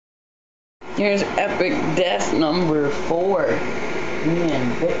Here's epic death number 4.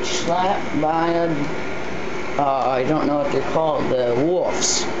 Man, bitch slapped by a, I don't know what they're called, the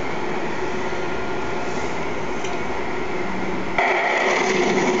wolves.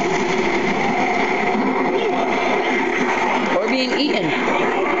 Or being eaten.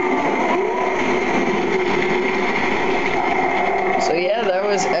 So yeah, that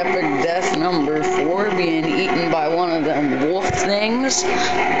was epic death number 4, being eaten by one of them wolf things.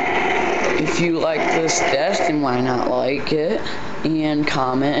 If you like this death, then why not like it? And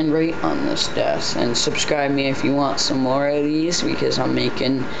comment and rate on this death. And subscribe me if you want some more of these, because I'm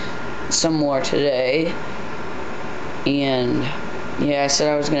making some more today. And yeah, I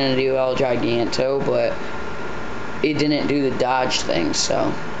said I was going to do El Giganto, but it didn't do the dodge thing, so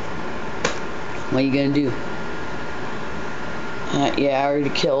what are you going to do? Yeah, I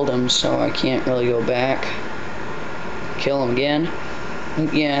already killed him, so I can't really go back. Kill him again.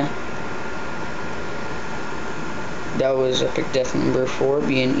 Yeah. That was epic death number 4,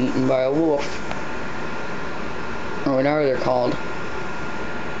 being eaten by a wolf. Or whatever they're called.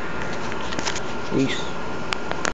 Peace.